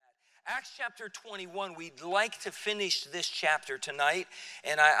Acts chapter 21, we'd like to finish this chapter tonight,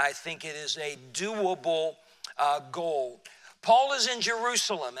 and I think it is a doable goal. Paul is in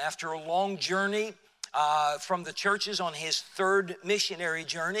Jerusalem after a long journey from the churches on his third missionary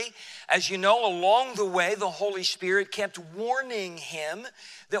journey. As you know, along the way, the Holy Spirit kept warning him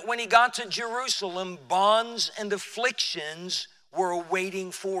that when he got to Jerusalem, bonds and afflictions were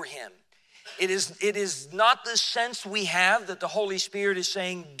awaiting for him. It is not the sense we have that the Holy Spirit is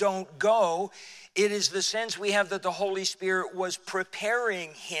saying, don't go. It is the sense we have that the Holy Spirit was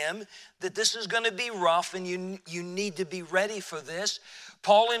preparing him, that this is going to be rough and you need to be ready for this.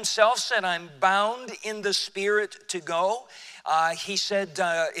 Paul himself said, I'm bound in the Spirit to go. He said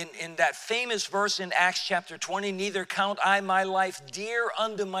in that famous verse in Acts chapter 20, neither count I my life dear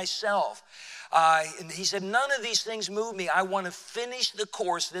unto myself. And he said, none of these things move me. I want to finish the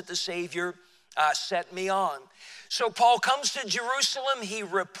course that the Savior set me on. So Paul comes to Jerusalem. He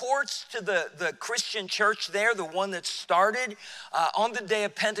reports to the Christian church there, the one that started on the day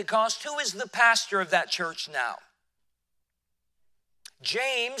of Pentecost. Who is the pastor of that church now?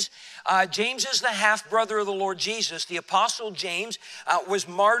 James. James is the half-brother of the Lord Jesus. The apostle James was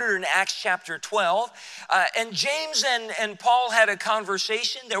martyred in Acts chapter 12. And James and Paul had a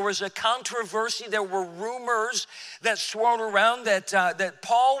conversation. There was a controversy. There were rumors that swirled around that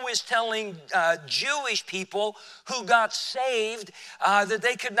Paul was telling Jewish people who got saved that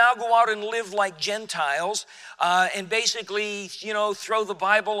they could now go out and live like Gentiles and basically, throw the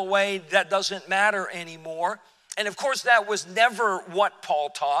Bible away. That doesn't matter anymore. And of course, that was never what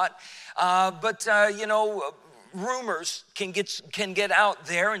Paul taught. But rumors can get out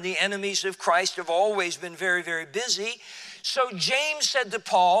there, and the enemies of Christ have always been very, very busy. So James said to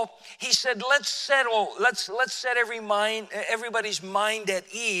Paul, he said, let's set everybody's mind at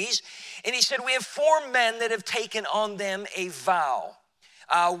ease. And he said, we have 4 men that have taken on them a vow.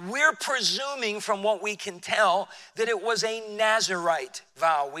 We're presuming from what we can tell that it was a Nazirite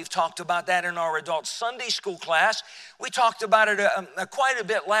vow. We've talked about that in our adult Sunday school class. We talked about it quite a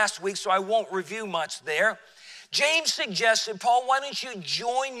bit last week, so I won't review much there. James suggested, Paul, why don't you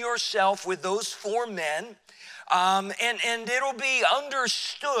join yourself with those 4 men, and it'll be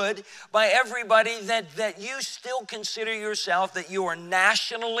understood by everybody that you still consider yourself, that you are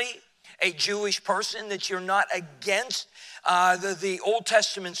nationally a Jewish person, that you're not against the Old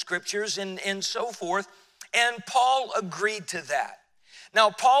Testament scriptures and so forth. And Paul agreed to that.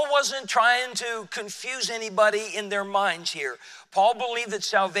 Now, Paul wasn't trying to confuse anybody in their minds here. Paul believed that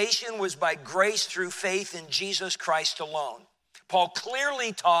salvation was by grace through faith in Jesus Christ alone. Paul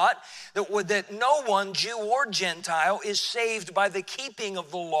clearly taught that no one, Jew or Gentile, is saved by the keeping of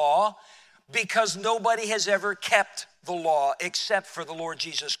the law, because nobody has ever kept the law except for the Lord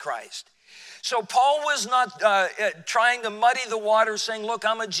Jesus Christ. So Paul was not trying to muddy the waters, saying, look,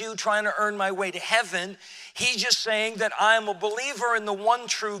 I'm a Jew trying to earn my way to heaven. He's just saying that I am a believer in the one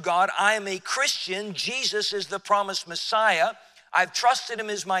true God. I am a Christian. Jesus is the promised Messiah. I've trusted him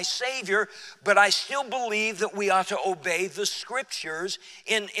as my Savior, but I still believe that we ought to obey the scriptures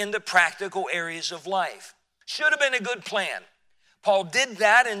in the practical areas of life. Should have been a good plan. Paul did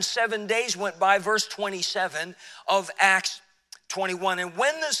that, and 7 days went by, verse 27 of Acts 21. And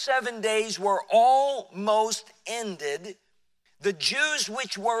when the 7 days were almost ended, the Jews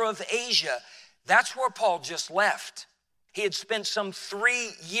which were of Asia, that's where Paul just left. He had spent some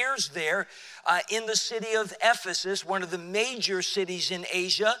 3 years there in the city of Ephesus, one of the major cities in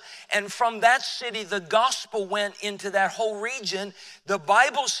Asia. And from that city, the gospel went into that whole region. The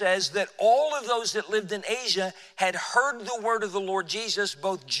Bible says that all of those that lived in Asia had heard the word of the Lord Jesus,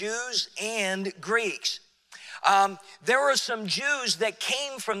 both Jews and Greeks. There were some Jews that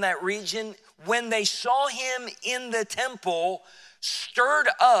came from that region when they saw him in the temple, stirred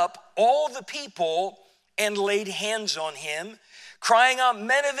up all the people and laid hands on him, crying out,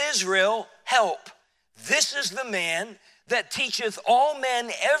 men of Israel, help. This is the man that teacheth all men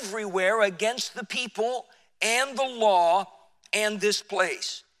everywhere against the people and the law and this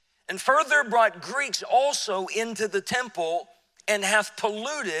place. And further brought Greeks also into the temple, and hath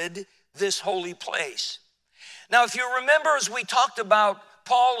polluted this holy place. Now, if you remember, as we talked about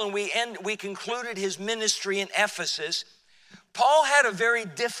Paul and we concluded his ministry in Ephesus, Paul had a very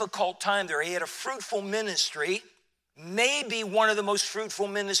difficult time there. He had a fruitful ministry, maybe one of the most fruitful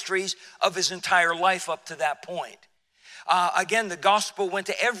ministries of his entire life up to that point. Again, the gospel went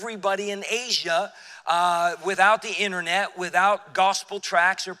to everybody in Asia without the internet, without gospel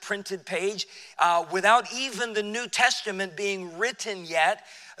tracts or printed page, without even the New Testament being written yet.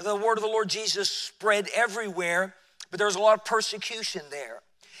 The word of the Lord Jesus spread everywhere, but there was a lot of persecution there.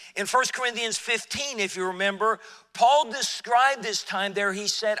 In 1 Corinthians 15, if you remember, Paul described this time there. He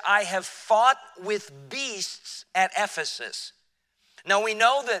said, I have fought with beasts at Ephesus. Now we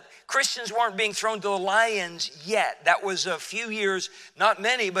know that Christians weren't being thrown to the lions yet. That was a few years, not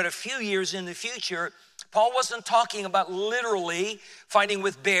many, but a few years in the future. Paul wasn't talking about literally fighting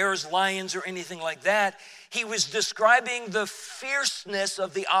with bears, lions, or anything like that. He was describing the fierceness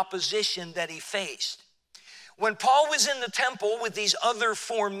of the opposition that he faced. When Paul was in the temple with these other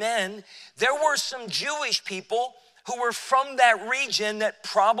 4 men, there were some Jewish people who were from that region that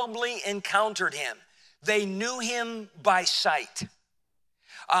probably encountered him. They knew him by sight.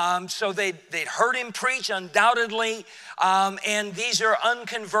 So they'd heard him preach undoubtedly, and these are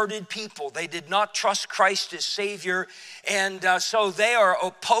unconverted people. They did not trust Christ as Savior, and so they are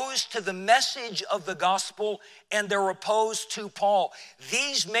opposed to the message of the gospel, and they're opposed to Paul.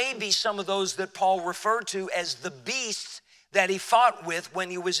 These may be some of those that Paul referred to as the beasts that he fought with when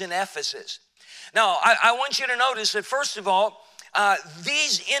he was in Ephesus. Now, I want you to notice that, first of all,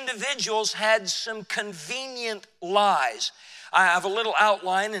 these individuals had some convenient lies. I have a little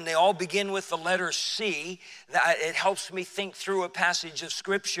outline, and they all begin with the letter C. It helps me think through a passage of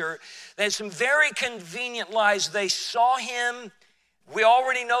Scripture. There's some very convenient lies. They saw him. We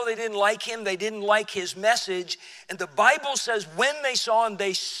already know they didn't like him. They didn't like his message. And the Bible says when they saw him,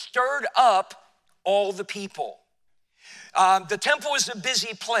 they stirred up all the people. The temple was a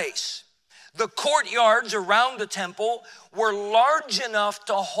busy place. The courtyards around the temple were large enough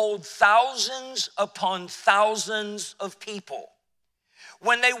to hold thousands upon thousands of people.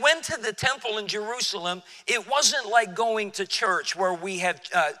 When they went to the temple in Jerusalem, it wasn't like going to church where we have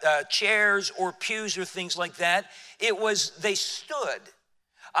chairs or pews or things like that. It was, they stood.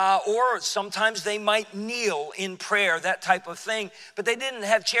 Or sometimes they might kneel in prayer, that type of thing. But they didn't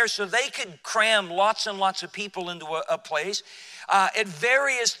have chairs, so they could cram lots and lots of people into a place. At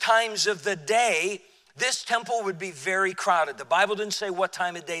various times of the day, this temple would be very crowded. The Bible didn't say what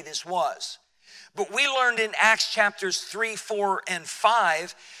time of day this was. But we learned in Acts chapters 3, 4, and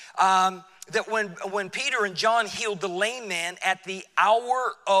 5 that when Peter and John healed the lame man at the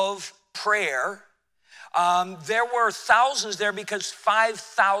hour of prayer, there were thousands there because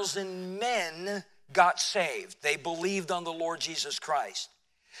 5,000 men got saved. They believed on the Lord Jesus Christ.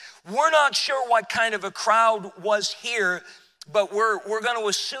 We're not sure what kind of a crowd was here, but we're going to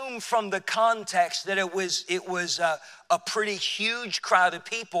assume from the context that it was a pretty huge crowd of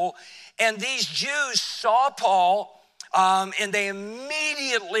people. And these Jews saw Paul, and they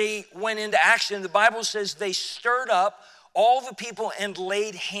immediately went into action. The Bible says they stirred up all the people and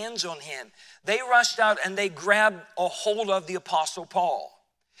laid hands on him. They rushed out and they grabbed a hold of the Apostle Paul.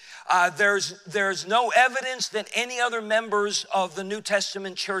 There's no evidence that any other members of the New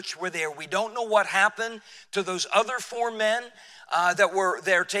Testament church were there. We don't know what happened to those other 4 men that were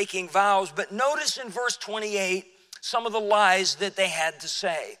there taking vows. But notice in verse 28 some of the lies that they had to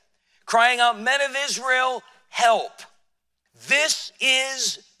say. Crying out, men of Israel, help. This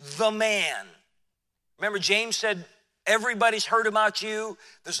is the man. Remember, James said, everybody's heard about you.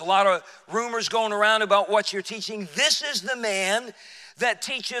 There's a lot of rumors going around about what you're teaching. This is the man that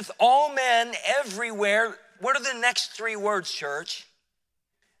teacheth all men everywhere. What are the next 3 words, church?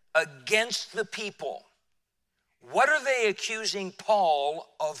 Against the people. What are they accusing Paul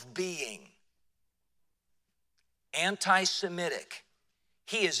of being? Anti-Semitic.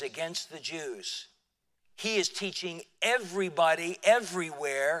 He is against the Jews. He is teaching everybody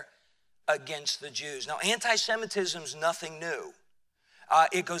everywhere against the Jews. Now, anti-Semitism is nothing new.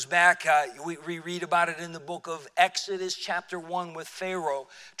 It goes back, we read about it in the book of Exodus chapter 1 with Pharaoh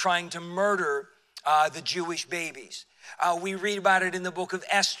trying to murder the Jewish babies. We read about it in the book of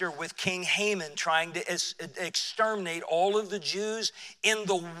Esther with King Haman trying to exterminate all of the Jews in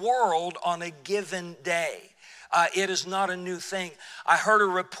the world on a given day. It is not a new thing. I heard a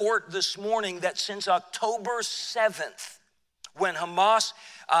report this morning that since October 7th, when Hamas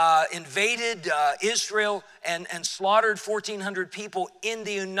invaded Israel and slaughtered 1,400 people in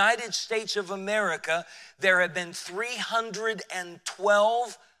the United States of America, there have been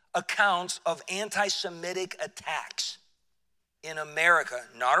 312 accounts of anti-Semitic attacks in America,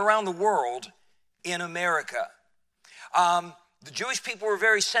 not around the world, in America. The Jewish people were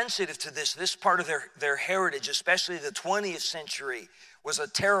very sensitive to this part of their heritage, especially the 20th century was a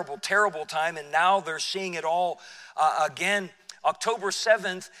terrible, terrible time, and now they're seeing it all again. October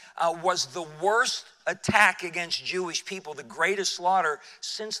 7th was the worst attack against Jewish people, the greatest slaughter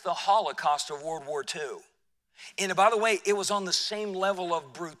since the Holocaust of World War II. And by the way, it was on the same level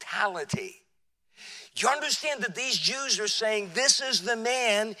of brutality. You understand that these Jews are saying, this is the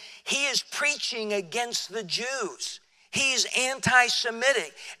man, he is preaching against the Jews. He's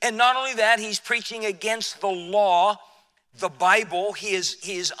anti-Semitic. And not only that, he's preaching against the law, the Bible. He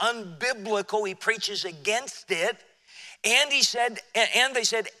is unbiblical. He preaches against it. And they said,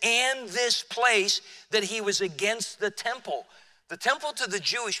 and this place, that he was against the temple. The temple to the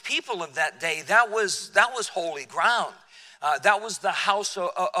Jewish people of that day, that was holy ground. That was the house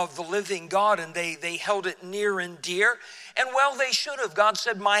of the living God, and they held it near and dear. And well, they should have. God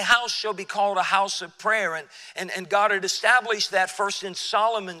said, my house shall be called a house of prayer. And God had established that first in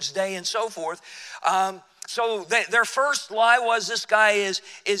Solomon's day and so forth. So their first lie was, this guy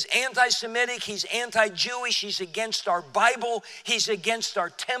is anti-Semitic, he's anti-Jewish, he's against our Bible, he's against our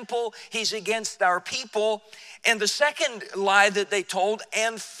temple, he's against our people. And the second lie that they told,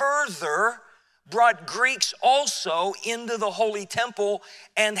 and further brought Greeks also into the holy temple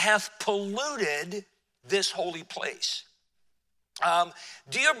and hath polluted this holy place.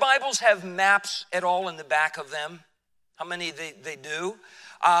 Do your Bibles have maps at all in the back of them? How many they do?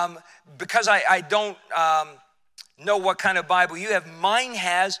 Because I don't know what kind of Bible you have. Mine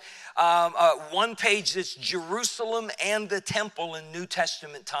has one page that's Jerusalem and the temple in New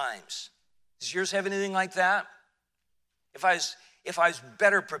Testament times. Does yours have anything like that? If I was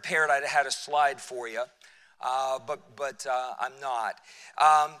better prepared, I'd have had a slide for you, but I'm not.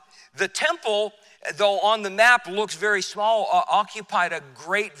 The temple, though on the map looks very small, occupied a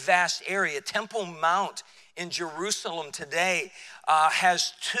great vast area. Temple Mount in Jerusalem today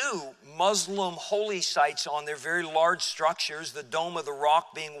has two Muslim holy sites on there, very large structures, the Dome of the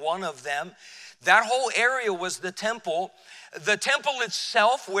Rock being one of them. That whole area was the temple. The temple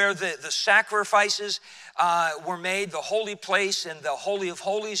itself, where the sacrifices were made, the holy place and the Holy of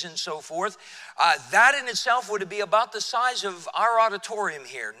Holies and so forth, that in itself would be about the size of our auditorium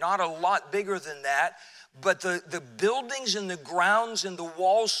here, not a lot bigger than that. But the buildings and the grounds and the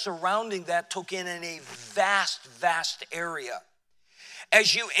walls surrounding that took in a vast, vast area.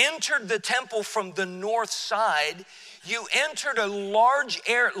 As you entered the temple from the north side, you entered a large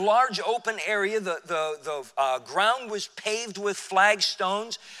open area. The ground was paved with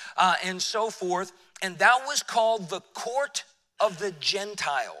flagstones and so forth. And that was called the Court of the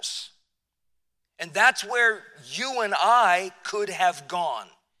Gentiles. And that's where you and I could have gone.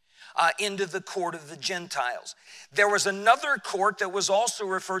 Into the court of the Gentiles. There was another court that was also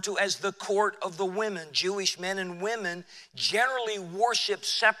referred to as the court of the women. Jewish men and women generally worship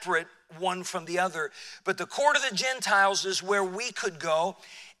separate one from the other. But the court of the Gentiles is where we could go.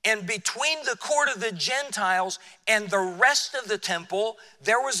 And between the court of the Gentiles and the rest of the temple,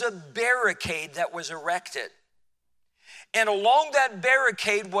 there was a barricade that was erected. And along that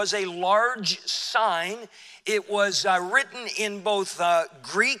barricade was a large sign. It was written in both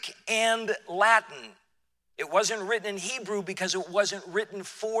Greek and Latin. It wasn't written in Hebrew because it wasn't written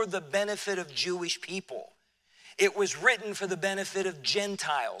for the benefit of Jewish people. It was written for the benefit of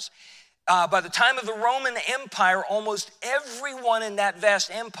Gentiles. By the time of the Roman Empire, almost everyone in that vast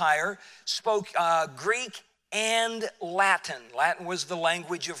empire spoke Greek and Latin. Latin was the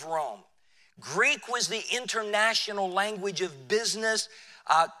language of Rome. Greek was the international language of business,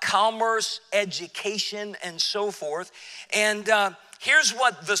 commerce, education, and so forth. And here's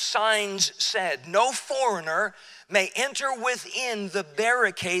what the signs said. No foreigner may enter within the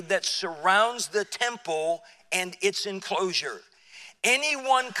barricade that surrounds the temple and its enclosure.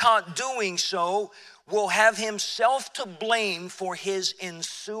 Anyone caught doing so will have himself to blame for his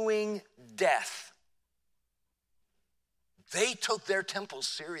ensuing death. They took their temple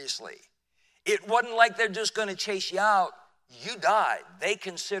seriously. It wasn't like they're just going to chase you out. You died. They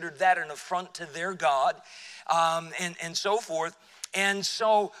considered that an affront to their God and so forth. And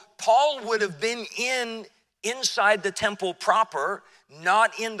so Paul would have been inside the temple proper,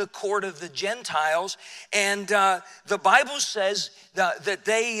 not in the court of the Gentiles. And the Bible says that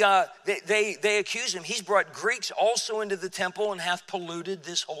they accuse him. He's brought Greeks also into the temple and hath polluted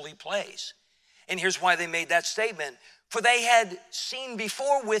this holy place. And here's why they made that statement. For they had seen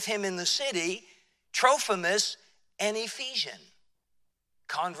before with him in the city Trophimus, an Ephesian,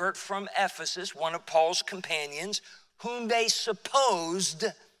 convert from Ephesus, one of Paul's companions, whom they supposed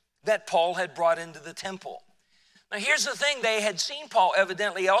that Paul had brought into the temple. Now here's the thing, they had seen Paul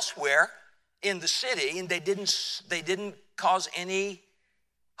evidently elsewhere in the city, and they didn't cause any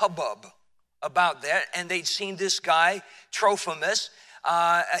hubbub about that. And they'd seen this guy, Trophimus.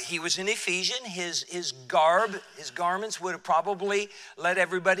 He was an Ephesian. His garments would have probably let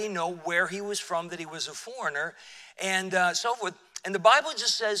everybody know where he was from, that he was a foreigner, and so forth. And the Bible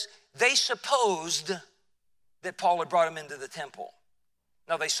just says they supposed that Paul had brought him into the temple.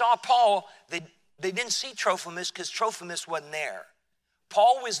 Now they saw Paul. They didn't see Trophimus because Trophimus wasn't there.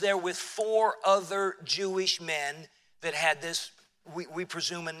 Paul was there with 4 other Jewish men that had this, we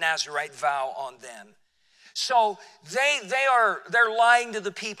presume, a Nazirite vow on them. So they're lying to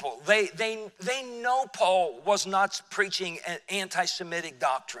the people. They know Paul was not preaching an anti-Semitic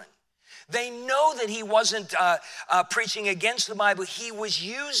doctrine. They know that he wasn't preaching against the Bible. He was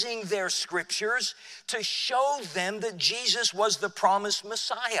using their scriptures to show them that Jesus was the promised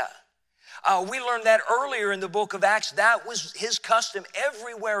Messiah. We learned that earlier in the book of Acts. That was his custom.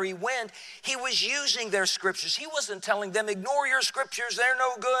 Everywhere he went, he was using their scriptures. He wasn't telling them, ignore your scriptures, they're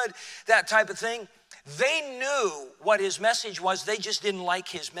no good, that type of thing. They knew what his message was. They just didn't like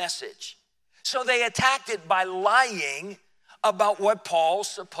his message. So they attacked it by lying about what Paul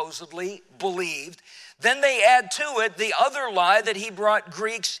supposedly believed. Then they add to it the other lie that he brought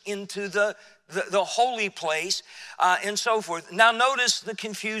Greeks into the holy place and so forth. Now notice the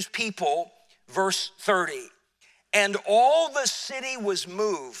confused people, verse 30. And all the city was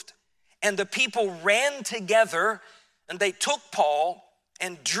moved, and the people ran together, and they took Paul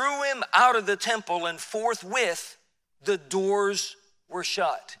and drew him out of the temple, and forthwith the doors were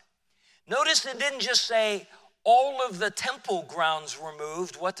shut. Notice it didn't just say all of the temple grounds were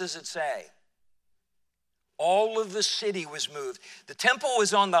moved. What does it say? All of the city was moved. The temple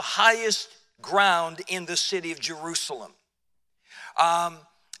was on the highest ground in the city of Jerusalem.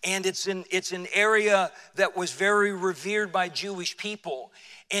 And it's an area that was very revered by Jewish people.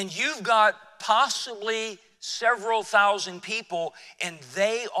 And you've got possibly several thousand people, and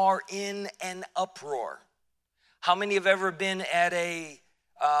they are in an uproar. How many have ever been at a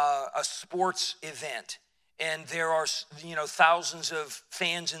sports event? And there are, thousands of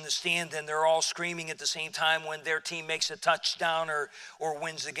fans in the stand, and they're all screaming at the same time when their team makes a touchdown or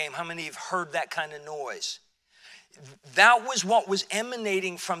wins the game. How many have heard that kind of noise? That was what was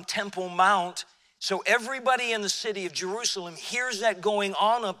emanating from Temple Mount. So everybody in the city of Jerusalem hears that going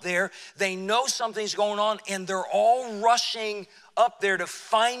on up there. They know something's going on, and they're all rushing up there to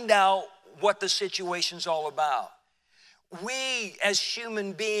find out what the situation's all about. We, as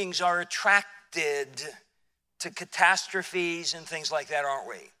human beings, are attracted to catastrophes and things like that, aren't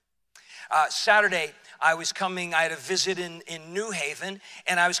we? Saturday, I had a visit in New Haven,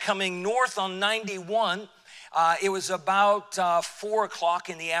 and I was coming north on 91. It was about 4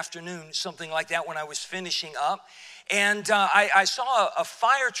 o'clock in the afternoon, something like that, when I was finishing up. And I saw a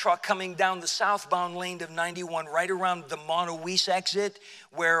fire truck coming down the southbound lane of 91, right around the Montouise exit,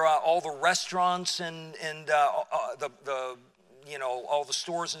 where all the restaurants and all the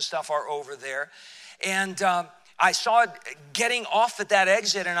stores and stuff are over there. And I saw it getting off at that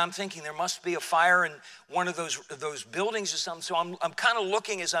exit, and I'm thinking there must be a fire in one of those buildings or something. So I'm kind of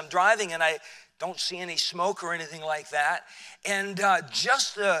looking as I'm driving, and I don't see any smoke or anything like that. And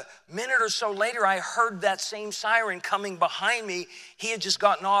just a minute or so later, I heard that same siren coming behind me. He had just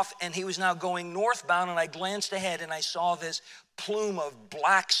gotten off, and he was now going northbound, and I glanced ahead, and I saw this plume of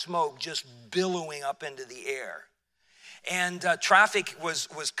black smoke just billowing up into the air. And traffic was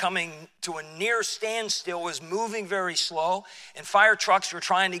coming to a near standstill, was moving very slow, and fire trucks were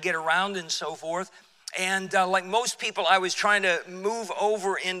trying to get around and so forth. And like most people, I was trying to move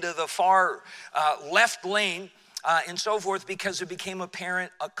over into the far left lane and so forth, because it became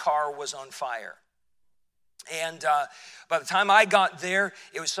apparent a car was on fire. And by the time I got there,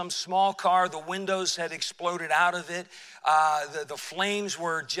 it was some small car. The windows had exploded out of it. The flames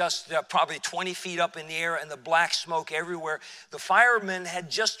were just probably 20 feet up in the air, and the black smoke everywhere. The firemen had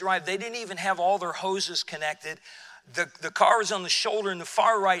just arrived. They didn't even have all their hoses connected. The car was on the shoulder in the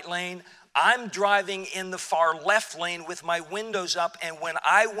far right lane. I'm driving in the far left lane with my windows up, and when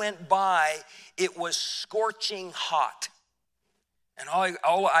I went by, it was scorching hot. And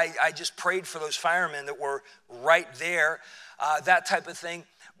I just prayed for those firemen that were right there, that type of thing.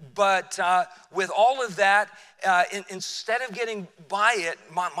 But with all of that, instead of getting by it,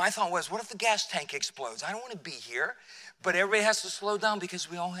 my thought was, what if the gas tank explodes? I don't want to be here. But everybody has to slow down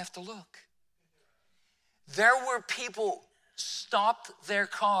because we all have to look. There were people stopped their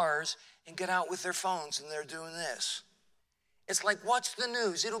cars and get out with their phones, and they're doing this. It's like, what's the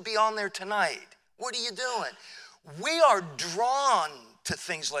news? It'll be on there tonight. What are you doing? We are drawn to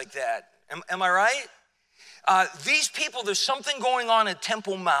things like that. Am I right? These people, there's something going on at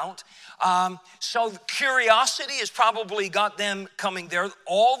Temple Mount. So curiosity has probably got them coming there.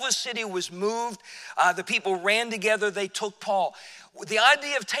 All the city was moved. The people ran together. They took Paul. The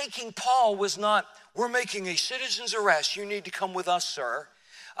idea of taking Paul was not, we're making a citizen's arrest. You need to come with us, sir.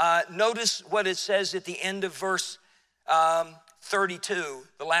 Notice what it says at the end of verse 32,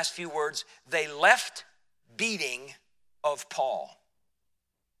 the last few words. They left beating of Paul.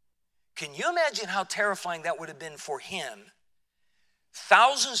 Can you imagine how terrifying that would have been for him?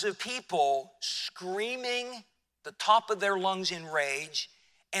 Thousands of people screaming the top of their lungs in rage,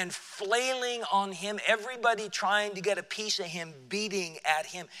 and flailing on him, everybody trying to get a piece of him, beating at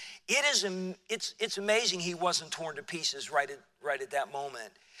him. It's amazing he wasn't torn to pieces right at that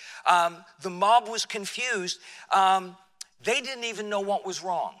moment. The mob was confused. They didn't even know what was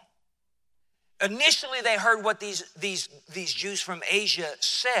wrong. Initially, they heard what these Jews from Asia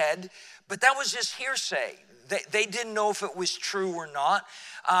said, but that was just hearsay. They didn't know if it was true or not.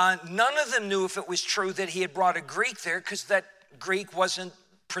 None of them knew if it was true that he had brought a Greek there, because that Greek wasn't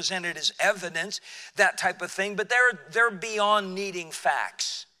presented as evidence, that type of thing. But they're beyond needing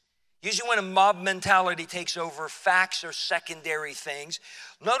facts. Usually when a mob mentality takes over, facts are secondary things.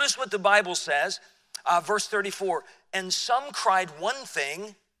 Notice what the Bible says, verse 34, and some cried one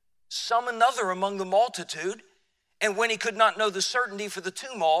thing, some another among the multitude, and when he could not know the certainty for the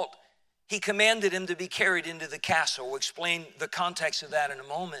tumult, he commanded him to be carried into the castle. We'll explain the context of that in a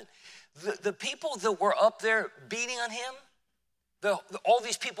moment. The people that were up there beating on him, all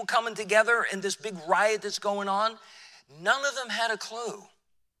these people coming together in this big riot that's going on, none of them had a clue.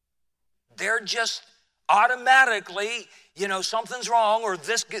 They're just automatically, something's wrong, or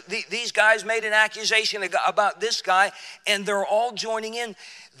these guys made an accusation about this guy, and they're all joining in.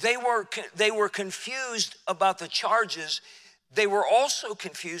 They were confused about the charges. They were also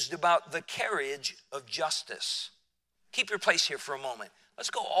confused about the carriage of justice. Keep your place here for a moment. Let's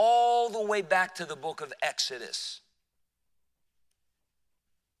go all the way back to the book of Exodus.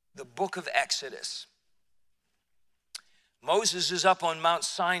 The book of Exodus. Moses is up on Mount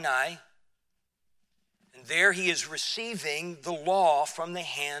Sinai, and there he is receiving the law from the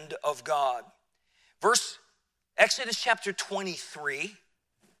hand of God. Exodus chapter 23,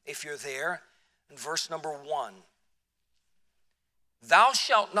 if you're there, and verse number 1. Thou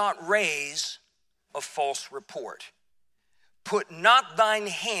shalt not raise a false report. Put not thine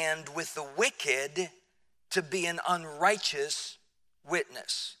hand with the wicked to be an unrighteous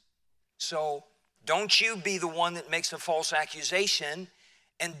witness. So don't you be the one that makes a false accusation,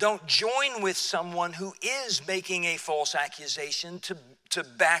 and don't join with someone who is making a false accusation to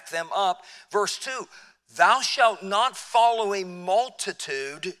back them up. Verse 2, thou shalt not follow a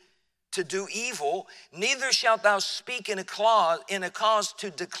multitude to do evil, neither shalt thou speak in a cause to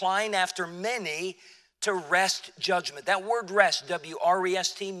decline after many, to wrest judgment. That word wrest,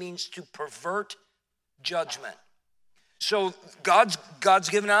 W-R-E-S-T, means to pervert judgment. So God's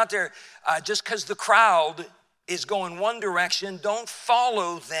given out there, just because the crowd is going one direction, don't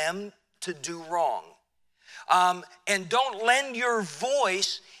follow them to do wrong. And don't lend your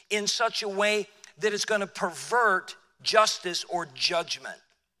voice in such a way that it's going to pervert justice or judgment.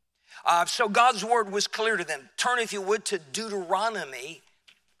 So God's word was clear to them. Turn, if you would, to Deuteronomy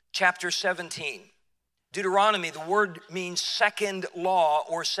chapter 17. Deuteronomy, the word means second law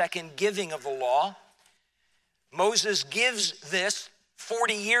or second giving of the law. Moses gives this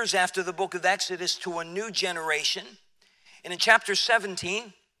 40 years after the book of Exodus to a new generation. And in chapter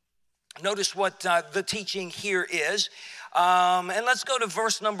 17, notice what the teaching here is. And let's go to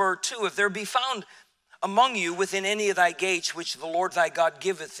verse number 2. If there be found among you within any of thy gates, which the Lord thy God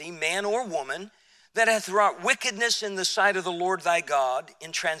giveth thee, man or woman, that hath wrought wickedness in the sight of the Lord thy God,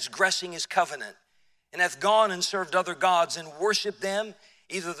 in transgressing his covenant, and hath gone and served other gods, and worshiped them,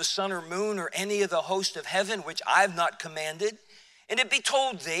 either the sun or moon, or any of the host of heaven, which I have not commanded, and it be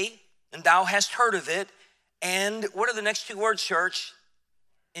told thee, and thou hast heard of it, and what are the next two words, church?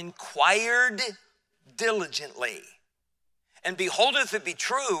 Inquired diligently. And behold, if it be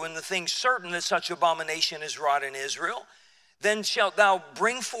true, and the thing certain that such abomination is wrought in Israel, then shalt thou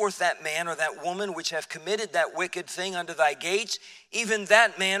bring forth that man or that woman which have committed that wicked thing unto thy gates, even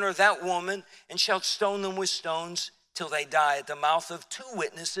that man or that woman, and shalt stone them with stones till they die. At the mouth of 2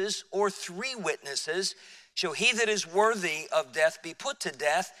 witnesses or 3 witnesses shall he that is worthy of death be put to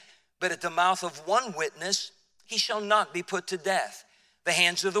death, but at the mouth of 1 witness he shall not be put to death. The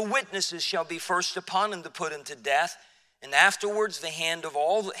hands of the witnesses shall be first upon him to put him to death, and afterwards the hands of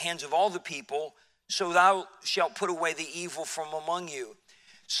all the people, so thou shalt put away the evil from among you.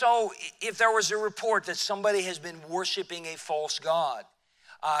 So if there was a report that somebody has been worshiping a false god,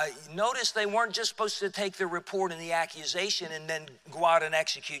 notice they weren't just supposed to take the report and the accusation and then go out and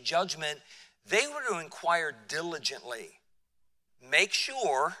execute judgment. They were to inquire diligently. Make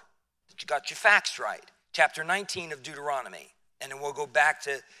sure that you got your facts right. Chapter 19 of Deuteronomy. And then we'll go back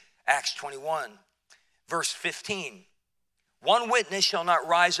to Acts 21, verse 15. 1 witness shall not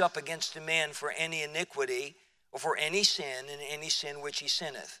rise up against a man for any iniquity or for any sin, in any sin which he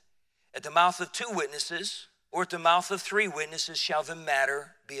sinneth. At the mouth of 2 witnesses or at the mouth of 3 witnesses shall the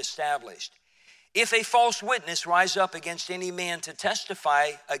matter be established. If a false witness rise up against any man to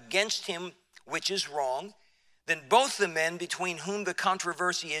testify against him which is wrong, Then both the men between whom the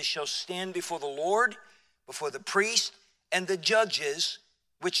controversy is shall stand before the Lord, before the priest, and the judges,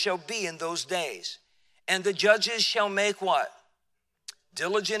 which shall be in those days. And the judges shall make what?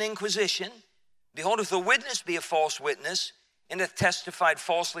 Diligent inquisition. Behold, if the witness be a false witness, and hath testified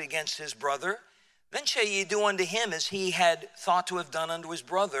falsely against his brother, then shall ye do unto him as he had thought to have done unto his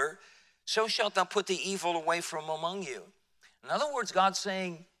brother. So shalt thou put the evil away from among you. In other words, God's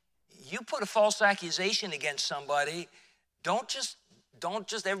saying, you put a false accusation against somebody, don't just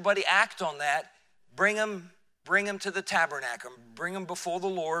everybody act on that. Bring them to the tabernacle. Bring them before the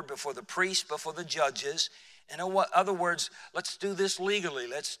Lord, before the priest, before the judges. In other words, let's do this legally.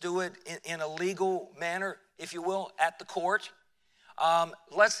 Let's do it in a legal manner, if you will, at the court.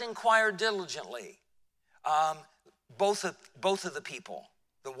 Let's inquire diligently. Both of the people,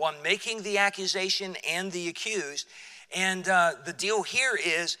 the one making the accusation and the accused. And the deal here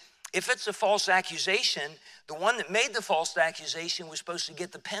is, if it's a false accusation, the one that made the false accusation was supposed to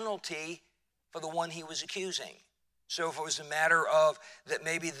get the penalty for the one he was accusing. So if it was a matter of that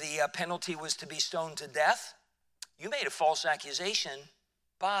maybe the penalty was to be stoned to death, you made a false accusation,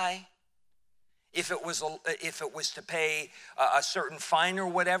 bye. If it was to pay a certain fine or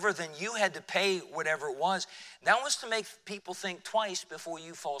whatever, then you had to pay whatever it was. That was to make people think twice before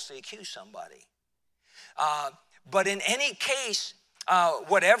you falsely accuse somebody. But in any case,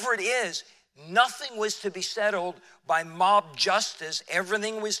 whatever it is, nothing was to be settled by mob justice.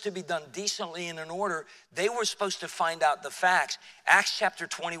 Everything was to be done decently and in order. They were supposed to find out the facts. Acts chapter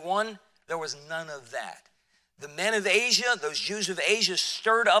 21, there was none of that. The men of Asia, those Jews of Asia,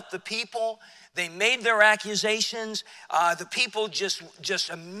 stirred up the people. They made their accusations. The people just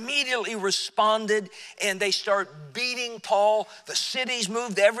immediately responded, and they start beating Paul. The city's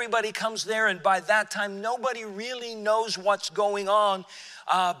moved. Everybody comes there, and by that time, nobody really knows what's going on.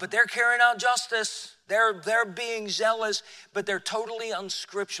 But they're carrying out justice. They're being zealous, but they're totally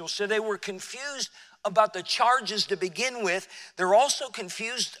unscriptural. So they were confused about the charges to begin with. They're also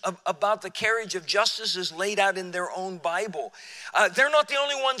confused about the carriage of justice as laid out in their own Bible. They're not the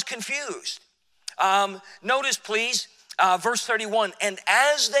only ones confused. Notice, please, verse 31, and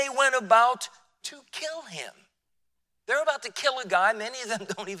as they went about to kill him. They're about to kill a guy. Many of them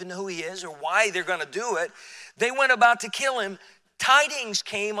don't even know who he is or why they're going to do it. They went about to kill him. Tidings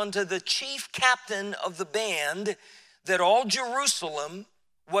came unto the chief captain of the band that all Jerusalem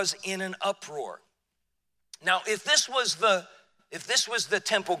was in an uproar. Now, if this was the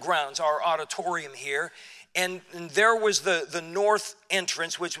temple grounds, our auditorium here, and there was the north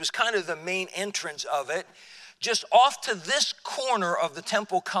entrance, which was kind of the main entrance of it, just off to this corner of the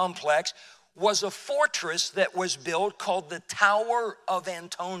temple complex was a fortress that was built called the Tower of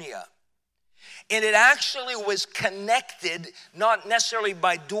Antonia. And it actually was connected, not necessarily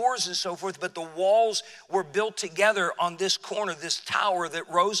by doors and so forth, but the walls were built together on this corner, this tower that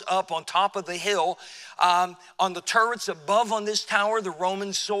rose up on top of the hill. On the turrets above on this tower, the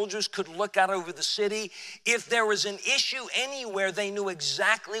Roman soldiers could look out over the city. If there was an issue anywhere, they knew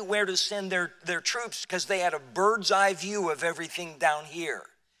exactly where to send their troops because they had a bird's eye view of everything down here.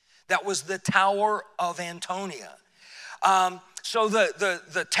 That was the Tower of Antonia. So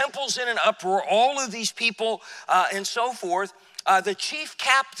the temple's in an uproar, all of these people and so forth. The chief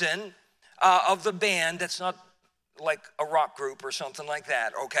captain of the band, that's not like a rock group or something like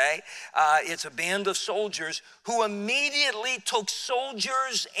that, okay? It's a band of soldiers who immediately took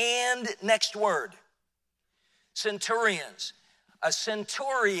soldiers and, next word, centurions. A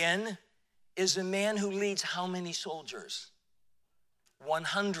centurion is a man who leads how many soldiers?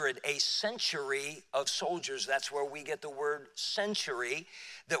 100, a century of soldiers. That's where we get the word century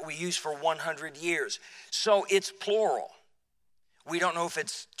that we use for 100 years. So it's plural. We don't know if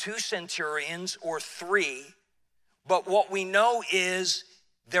it's 2 centurions or 3, but what we know is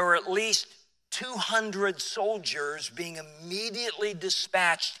there are at least 200 soldiers being immediately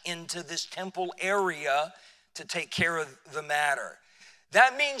dispatched into this temple area to take care of the matter.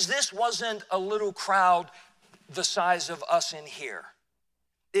 That means this wasn't a little crowd the size of us in here.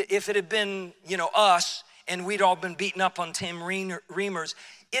 If it had been, us, and we'd all been beaten up on Tim Reamers,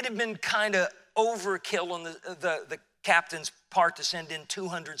 it had been kind of overkill on the captain's part to send in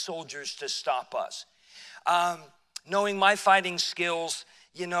 200 soldiers to stop us. Knowing my fighting skills,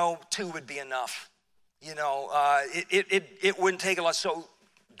 2 would be enough. It wouldn't take a lot. So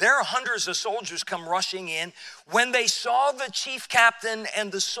there are hundreds of soldiers come rushing in. When they saw the chief captain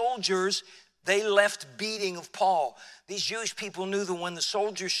and the soldiers, they left beating of Paul. These Jewish people knew that when the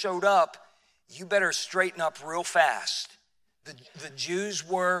soldiers showed up, you better straighten up real fast. The Jews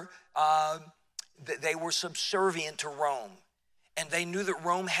were, they were subservient to Rome. And they knew that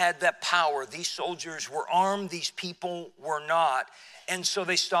Rome had that power. These soldiers were armed, these people were not. And so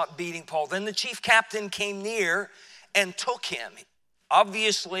they stopped beating Paul. Then the chief captain came near and took him.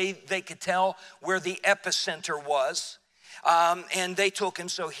 Obviously, they could tell where the epicenter was. And they took him.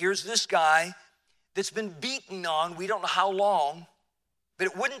 So here's this guy that's been beaten on, we don't know how long, but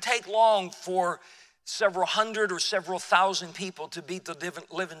it wouldn't take long for several hundred or several thousand people to beat the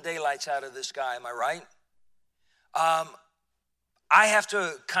living daylights out of this guy. Am I right? I have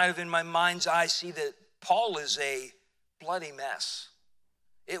to kind of in my mind's eye see that Paul is a bloody mess.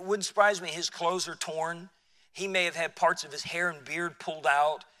 It wouldn't surprise me. His clothes are torn. He may have had parts of his hair and beard pulled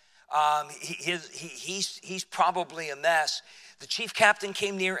out. He's probably a mess. The chief captain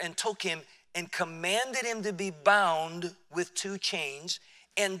came near and took him and commanded him to be bound with 2 chains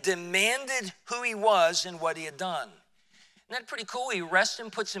and demanded who he was and what he had done. Isn't that pretty cool? He arrests him,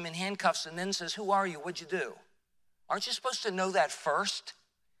 puts him in handcuffs, and then says, "Who are you? What'd you do?" Aren't you supposed to know that first?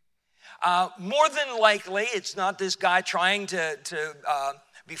 More than likely, it's not this guy trying to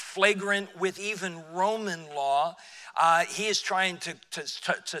be flagrant with even Roman law. He is trying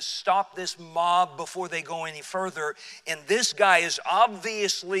to stop this mob before they go any further. And this guy is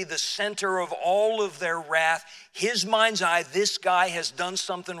obviously the center of all of their wrath. His mind's eye, this guy has done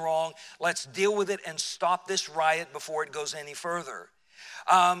something wrong. Let's deal with it and stop this riot before it goes any further.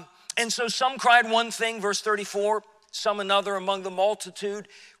 And so some cried one thing, verse 34, some another among the multitude.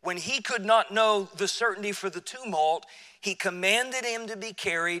 When he could not know the certainty for the tumult, he commanded him to be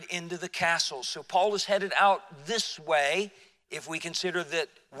carried into the castle. So Paul is headed out this way. If we consider that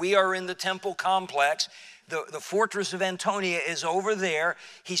we are in the temple complex, the fortress of Antonia is over there.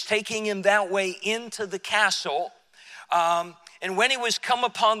 He's taking him that way into the castle. And when he was come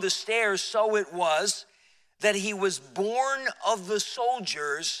upon the stairs, so it was that he was born of the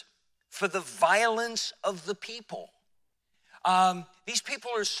soldiers for the violence of the people. These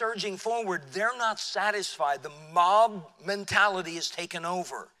people are surging forward. They're not satisfied. The mob mentality is taken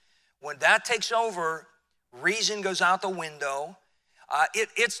over. When that takes over, reason goes out the window.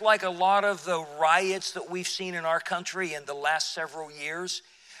 It's like a lot of the riots that we've seen in our country in the last several years.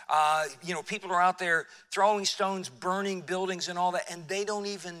 People are out there throwing stones, burning buildings and all that, and they don't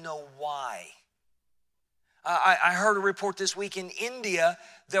even know why. I heard a report this week in India.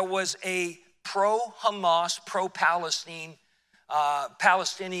 There was a pro-Hamas,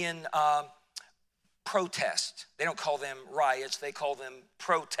 Palestinian protest. They don't call them riots, they call them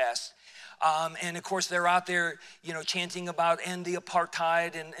protests. And of course, they're out there, chanting about end the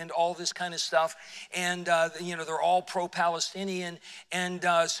apartheid and all this kind of stuff. And, they're all pro-Palestinian. And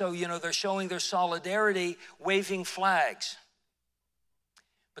so they're showing their solidarity, waving flags.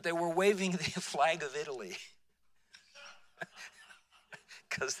 But they were waving the flag of Italy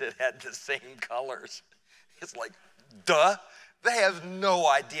because it had the same colors. It's like, duh. They have no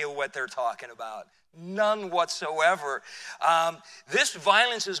idea what they're talking about. None whatsoever. This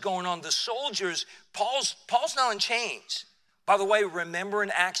violence is going on. The soldiers, Paul's now in chains. By the way, remember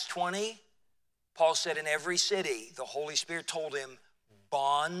in Acts 20, Paul said in every city, the Holy Spirit told him,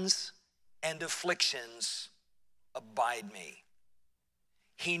 bonds and afflictions abide me.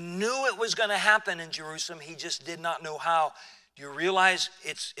 He knew it was going to happen in Jerusalem. He just did not know how. Do you realize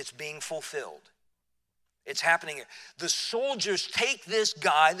it's being fulfilled? It's happening here. The soldiers take this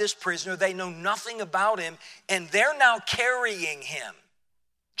guy, this prisoner, they know nothing about him, and they're now carrying him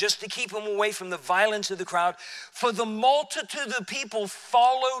just to keep him away from the violence of the crowd. For the multitude of people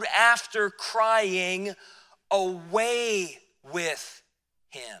followed after, crying, "Away with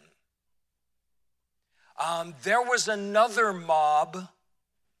him." There was another mob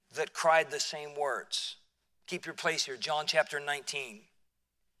that cried the same words. Keep your place here, John chapter 19.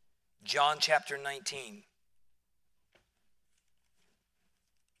 John chapter 19.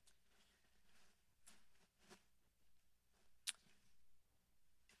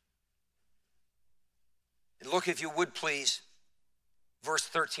 Look, if you would please, verse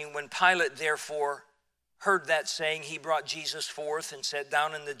 13. When Pilate therefore heard that saying, he brought Jesus forth and sat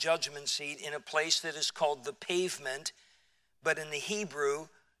down in the judgment seat in a place that is called the Pavement, but in the Hebrew,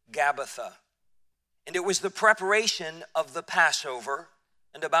 Gabbatha. And it was the preparation of the Passover,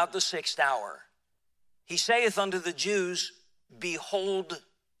 and about the 6th hour. He saith unto the Jews, Behold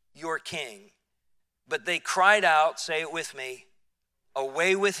your king. But they cried out, say it with me,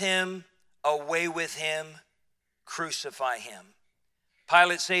 Away with him, crucify him.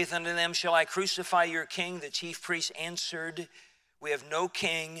 Pilate saith unto them, Shall I crucify your king? The chief priests answered, We have no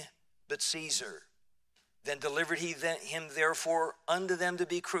king but Caesar. Then delivered he him therefore unto them to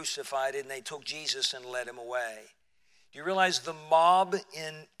be crucified, and they took Jesus and led him away. Do you realize the mob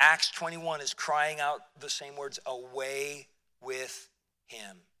in Acts 21 is crying out the same words, Away with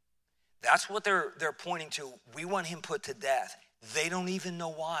him. That's what they're pointing to. We want him put to death. They don't even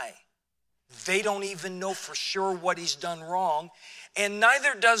know why. They don't even know for sure what he's done wrong. And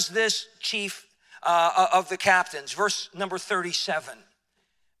neither does this chief of the captains. Verse number 37.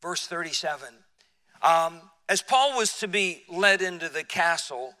 Verse 37. As Paul was to be led into the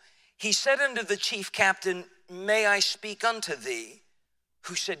castle, he said unto the chief captain, May I speak unto thee?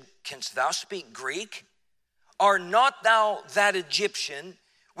 Who said, Canst thou speak Greek? Art not thou that Egyptian,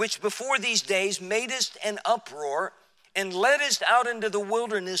 which before these days madest an uproar, and leddest out into the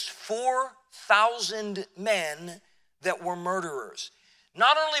wilderness 4,000 men that were murderers?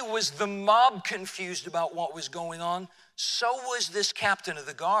 Not only was the mob confused about what was going on, so was this captain of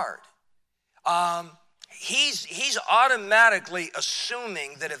the guard. He's automatically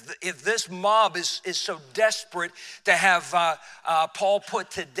assuming that if this mob is so desperate to have Paul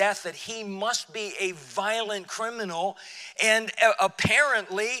put to death, that he must be a violent criminal. And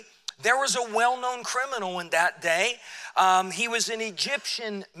apparently, there was a well-known criminal in that day. He was an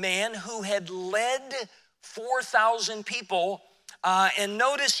Egyptian man who had led 4,000 people. And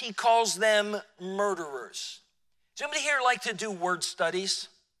notice he calls them murderers. Does anybody here like to do word studies?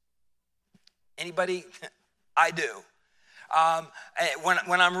 Anybody? I do.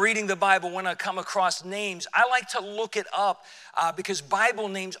 When I'm reading the Bible, when I come across names, I like to look it up because Bible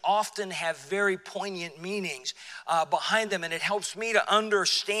names often have very poignant meanings behind them, and it helps me to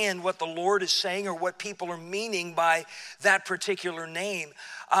understand what the Lord is saying or what people are meaning by that particular name.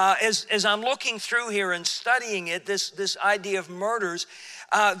 As I'm looking through here and studying it, this idea of murders,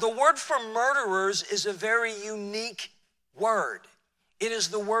 the word for murderers is a very unique word. It is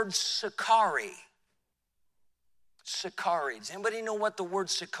the word Sakari. Sakari. Does anybody know what the word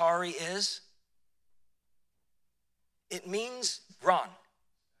Sakari is? It means, Ron,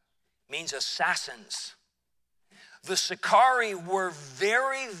 it means assassins. The Sakari were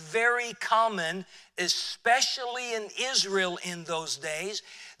very, very common, especially in Israel in those days.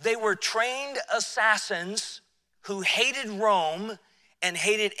 They were trained assassins who hated Rome and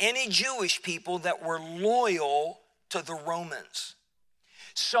hated any Jewish people that were loyal to the Romans.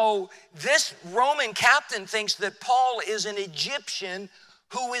 So this Roman captain thinks that Paul is an Egyptian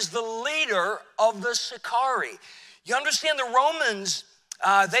who is the leader of the Sakari. You understand, the Romans,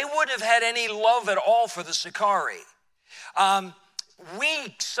 they wouldn't have had any love at all for the Sakari.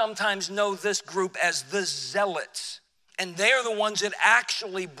 We sometimes know this group as the Zealots, and they're the ones that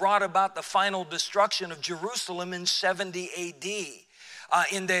actually brought about the final destruction of Jerusalem in 70 AD.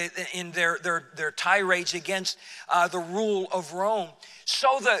 In their tirades against the rule of Rome.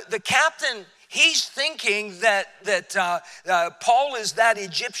 So the captain, he's thinking that Paul is that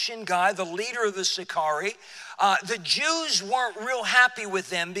Egyptian guy, the leader of the Sakari. The Jews weren't real happy with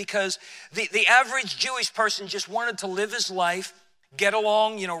them because the average Jewish person just wanted to live his life, get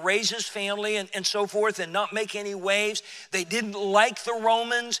along, raise his family and so forth and not make any waves. They didn't like the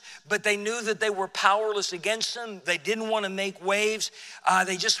Romans, but they knew that they were powerless against them. They didn't want to make waves.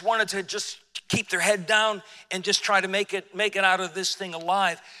 They just wanted to just keep their head down and just try to make it out of this thing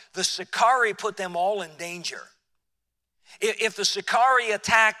alive. The Sakari put them all in danger. If the Sakari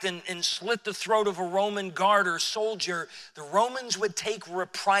attacked and slit the throat of a Roman guard or soldier, the Romans would take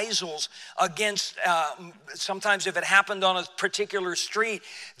reprisals against, sometimes if it happened on a particular street,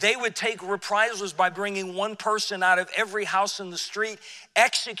 they would take reprisals by bringing one person out of every house in the street,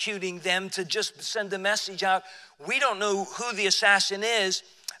 executing them to just send a message out. We don't know who the assassin is,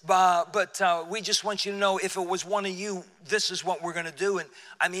 but we just want you to know if it was one of you, this is what we're going to do. And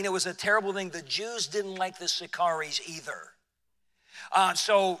I mean, it was a terrible thing. The Jews didn't like the Sakaris either.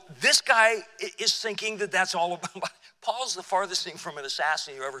 So this guy is thinking that that's all about. Paul's the farthest thing from an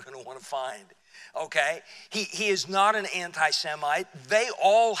assassin you're ever going to want to find. Okay? He is not an anti-Semite. They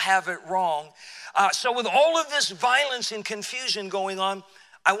all have it wrong. So with all of this violence and confusion going on,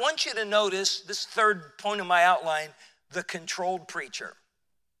 I want you to notice this third point of my outline, the controlled preacher.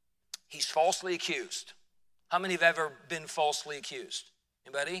 He's falsely accused. How many have ever been falsely accused?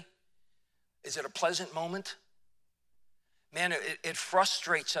 Anybody? Is it a pleasant moment? Man, it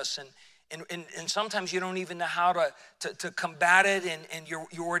frustrates us, and sometimes you don't even know how to combat it, and you're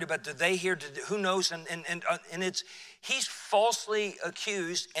worried about, did they hear, who knows, and he's falsely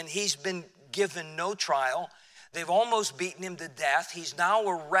accused, and he's been given no trial. They've almost beaten him to death. He's now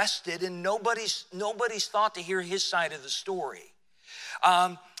arrested, and nobody's thought to hear his side of the story.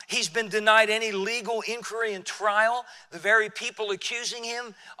 He's been denied any legal inquiry and trial. The very people accusing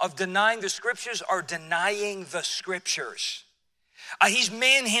him of denying the scriptures are denying the scriptures. He's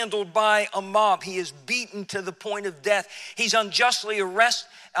manhandled by a mob. He is beaten to the point of death. He's unjustly arrested.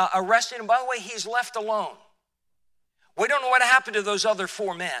 And by the way, he's left alone. We don't know what happened to those other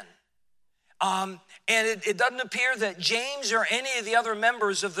 4 men. And it doesn't appear that James or any of the other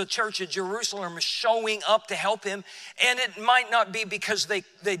members of the church at Jerusalem are showing up to help him. And it might not be because they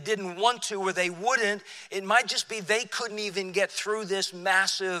didn't want to or they wouldn't. It might just be they couldn't even get through this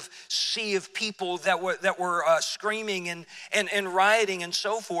massive sea of people that were screaming and rioting and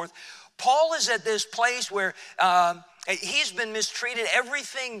so forth. Paul is at this place where he's been mistreated.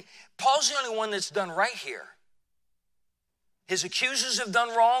 Everything, Paul's the only one that's done right here. His accusers have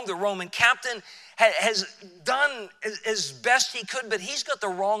done wrong. The Roman captain has done as best he could, but he's got the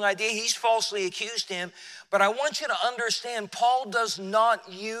wrong idea. He's falsely accused him. But I want you to understand, Paul does not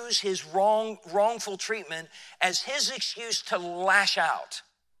use his wrongful treatment as his excuse to lash out.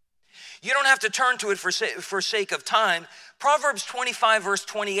 You don't have to turn to it for sake of time. Proverbs 25 verse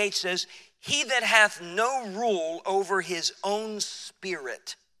 28 says, "He that hath no rule over his own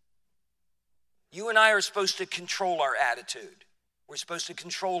spirit." You and I are supposed to control our attitude. We're supposed to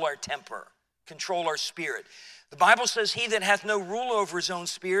control our temper, control our spirit. The Bible says, "He that hath no rule over his own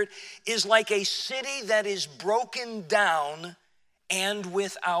spirit is like a city that is broken down and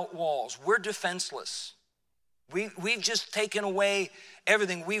without walls." We're defenseless. We've just taken away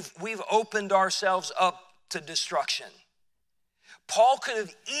everything. We've opened ourselves up to destruction. Paul could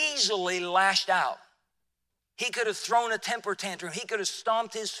have easily lashed out. He could have thrown a temper tantrum. He could have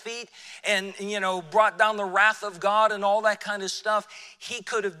stomped his feet and, brought down the wrath of God and all that kind of stuff. He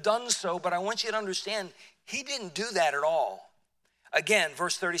could have done so, but I want you to understand, he didn't do that at all. Again,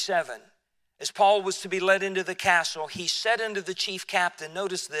 verse 37, as Paul was to be led into the castle, he said unto the chief captain,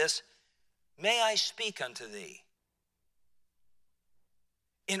 notice this, "May I speak unto thee?"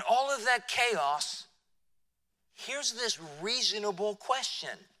 In all of that chaos, here's this reasonable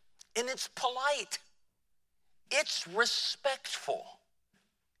question, and it's polite. It's respectful.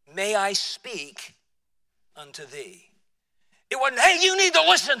 "May I speak unto thee?" It wasn't, "Hey, you need to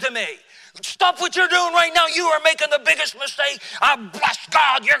listen to me. Stop what you're doing right now. You are making the biggest mistake. I bless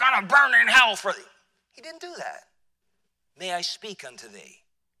God, you're going to burn in hell for thee." He didn't do that. "May I speak unto thee?"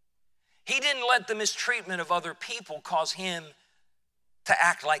 He didn't let the mistreatment of other people cause him to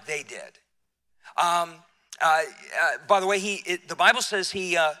act like they did. By the way, the Bible says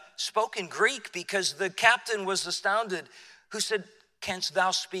he spoke in Greek because the captain was astounded, who said, "Canst thou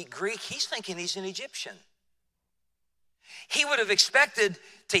speak Greek?" He's thinking he's an Egyptian. He would have expected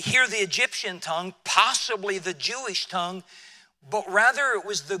to hear the Egyptian tongue, possibly the Jewish tongue, but rather it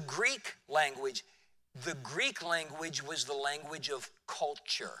was the Greek language. The Greek language was the language of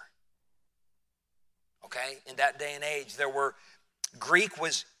culture. Okay? In that day and age, Greek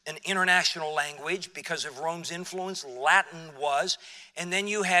was an international language because of Rome's influence. Latin was. And then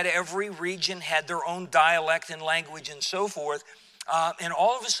you had every region had their own dialect and language and so forth. And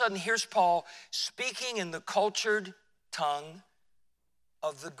all of a sudden, here's Paul speaking in the cultured tongue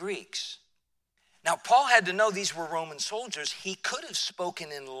of the Greeks. Now, Paul had to know these were Roman soldiers. He could have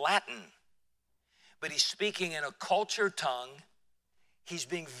spoken in Latin, but he's speaking in a cultured tongue. He's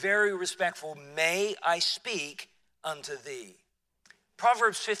being very respectful. "May I speak unto thee?"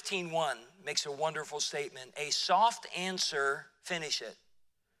 Proverbs 15:1 makes a wonderful statement. "A soft answer," finish it,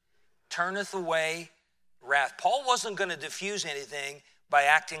 "turneth away wrath." Paul wasn't going to diffuse anything by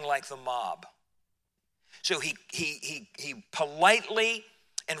acting like the mob. So he politely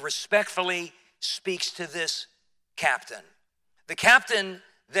and respectfully speaks to this captain. The captain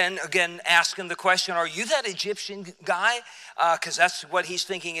then again asking the question, "Are you that Egyptian guy?" Because that's what he's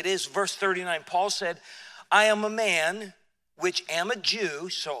thinking it is. Verse 39, Paul said, "I am a man which am a Jew,"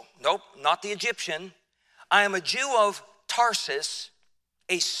 so nope, not the Egyptian. "I am a Jew of Tarsus,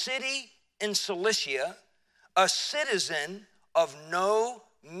 a city in Cilicia, a citizen of no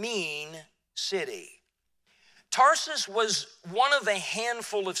mean city." Tarsus was one of a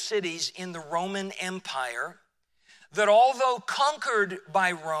handful of cities in the Roman Empire that, although conquered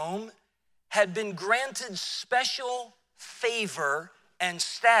by Rome, had been granted special favor and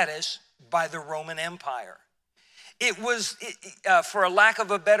status by the Roman Empire. It was, for a lack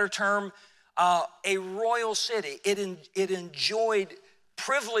of a better term, a royal city. It enjoyed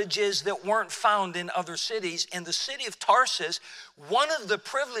privileges that weren't found in other cities. In the city of Tarsus, one of the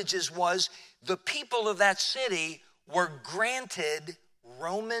privileges was the people of that city were granted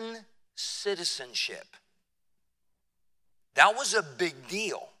Roman citizenship. That was a big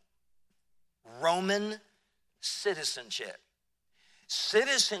deal. Roman citizenship.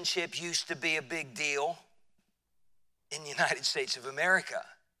 Citizenship used to be a big deal in the United States of America.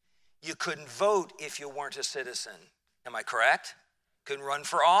 You couldn't vote if you weren't a citizen. Am I correct? Couldn't run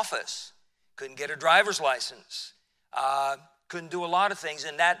for office. Couldn't get a driver's license. Couldn't do a lot of things.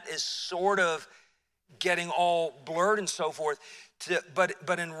 And that is sort of getting all blurred and so forth.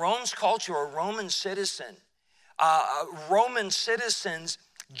 But in Rome's culture, a Roman citizen, Roman citizens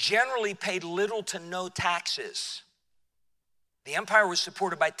generally paid little to no taxes. The empire was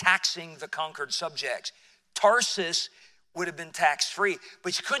supported by taxing the conquered subjects. Tarsus would have been tax-free,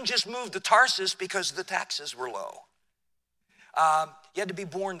 but you couldn't just move to Tarsus because the taxes were low. You had to be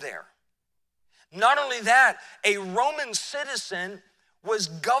born there. Not only that, a Roman citizen was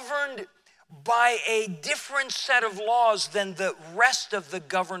governed by a different set of laws than the rest of the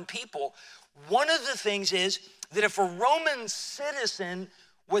governed people. One of the things is that if a Roman citizen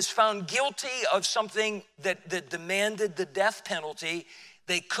was found guilty of something that demanded the death penalty,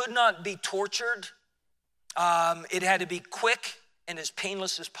 they could not be tortured. It had to be quick and as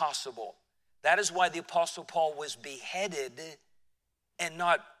painless as possible. That is why the Apostle Paul was beheaded and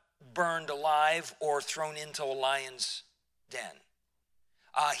not burned alive or thrown into a lion's den.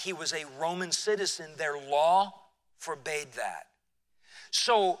 He was a Roman citizen. Their law forbade that.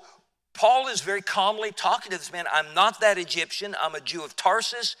 So Paul is very calmly talking to this man. I'm not that Egyptian. I'm a Jew of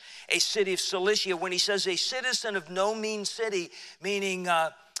Tarsus, a city of Cilicia. When he says a citizen of no mean city, meaning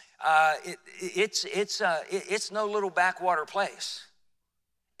it's no little backwater place.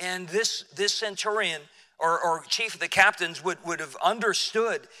 And this centurion or chief of the captains would have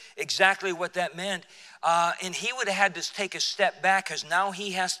understood exactly what that meant. And he would have had to take a step back because now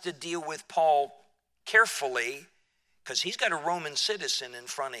he has to deal with Paul carefully because he's got a Roman citizen in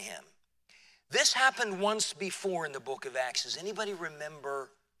front of him. This happened once before in the book of Acts. Does anybody remember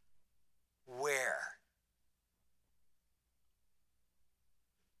where?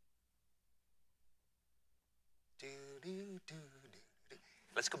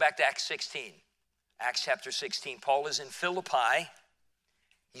 Let's go back to Acts 16. Acts chapter 16. Paul is in Philippi.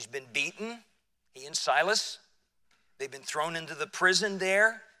 He's been beaten, he and Silas. They've been thrown into the prison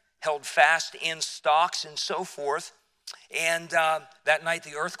there, held fast in stocks and so forth. And that night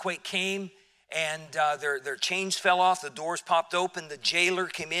the earthquake came and their chains fell off. The doors popped open. The jailer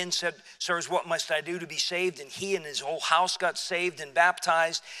came in, said, "Sirs, what must I do to be saved?" And he and his whole house got saved and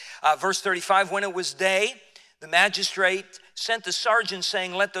baptized. Verse 35, when it was day, the magistrate sent the sergeant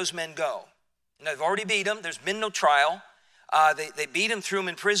saying, "Let those men go." And they've already beat him. There's been no trial. They beat him, threw him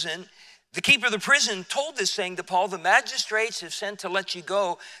in prison. The keeper of the prison told this saying to Paul, "The magistrates have sent to let you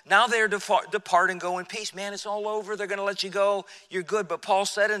go. Now they're depart and go in peace." Man, it's all over. They're going to let you go. You're good. But Paul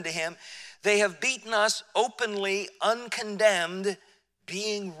said unto him, "They have beaten us openly, uncondemned,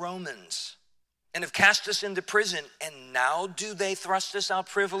 being Romans, and have cast us into prison. And now do they thrust us out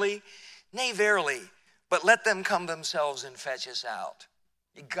privily? Nay, verily, but let them come themselves and fetch us out."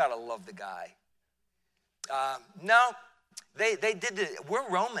 You gotta love the guy. No, they did it. We're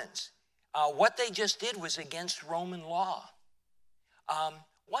Romans. What they just did was against Roman law.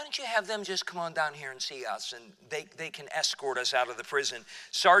 Why don't you have them just come on down here and see us, and they can escort us out of the prison.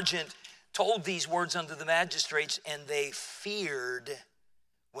 Sergeant told these words unto the magistrates, and they feared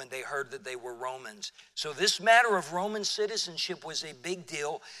when they heard that they were Romans. So this matter of Roman citizenship was a big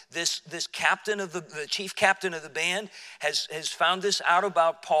deal. This captain of the chief captain of the band has found this out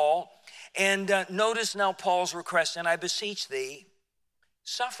about Paul. And notice now Paul's request, "And I beseech thee,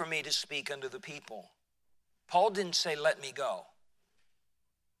 suffer me to speak unto the people." Paul didn't say, "Let me go."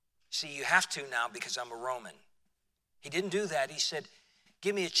 See, you have to now because I'm a Roman. He didn't do that. He said,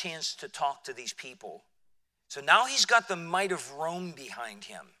 "Give me a chance to talk to these people." So now he's got the might of Rome behind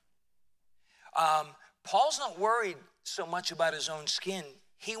him. Paul's not worried so much about his own skin.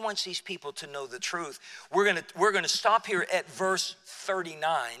 He wants these people to know the truth. We're gonna stop here at verse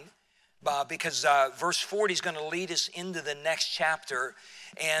 39 because verse 40 is going to lead us into the next chapter.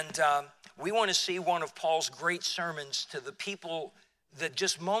 And we want to see one of Paul's great sermons to the people that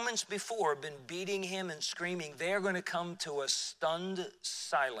just moments before have been beating him and screaming. They're going to come to a stunned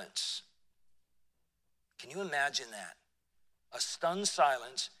silence. Can you imagine that? A stunned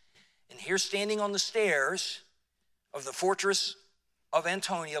silence. And here standing on the stairs of the fortress of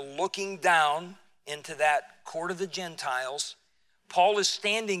Antonia, looking down into that court of the Gentiles, Paul is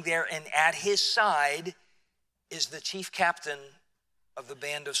standing there, and at his side is the chief captain of the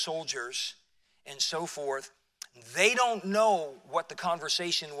band of soldiers and so forth. They don't know what the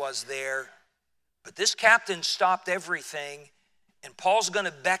conversation was there, but this captain stopped everything. And Paul's going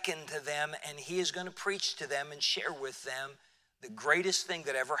to beckon to them, and he is going to preach to them and share with them the greatest thing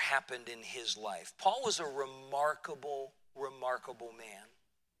that ever happened in his life. Paul was a remarkable, remarkable man.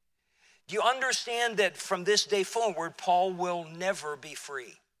 Do you understand that from this day forward, Paul will never be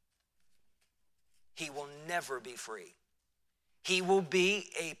free? He will never be free. He will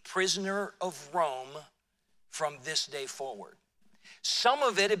be a prisoner of Rome from this day forward. Some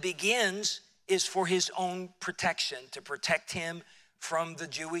of it begins is for his own protection, to protect him from the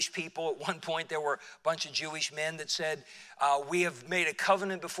Jewish people. At one point, there were a bunch of Jewish men that said, we have made a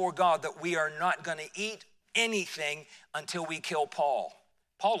covenant before God that we are not going to eat anything until we kill Paul.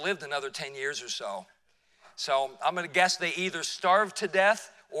 Paul lived another 10 years or so. So I'm going to guess they either starved to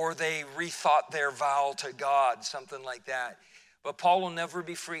death or they rethought their vow to God, something like that. But Paul will never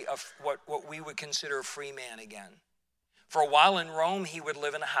be free of what we would consider a free man again. For a while in Rome, he would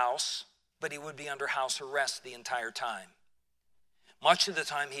live in a house, but he would be under house arrest the entire time. Much of the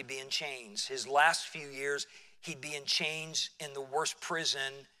time, he'd be in chains. His last few years, he'd be in chains in the worst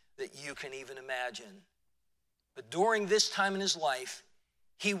prison that you can even imagine. But during this time in his life,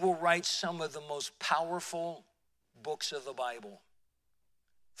 he will write some of the most powerful books of the Bible.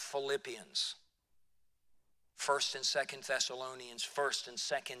 Philippians, 1st and 2nd Thessalonians, 1st and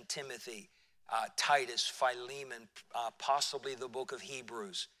 2nd Timothy, Titus, Philemon, possibly the book of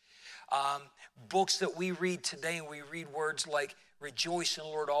Hebrews. Books that we read today, and we read words like rejoice in the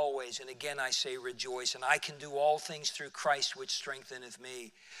Lord always. And again, I say rejoice. And I can do all things through Christ, which strengtheneth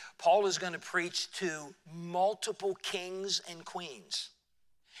me. Paul is going to preach to multiple kings and queens.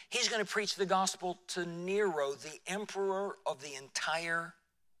 He's going to preach the gospel to Nero, the emperor of the entire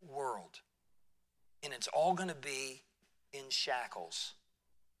world. And it's all going to be in shackles.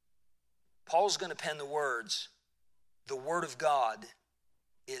 Paul's going to pen the words, the word of God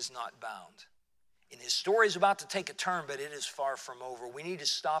is not bound. And his story is about to take a turn, but it is far from over. We need to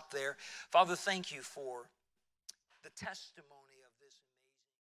stop there. Father, thank you for the testimony.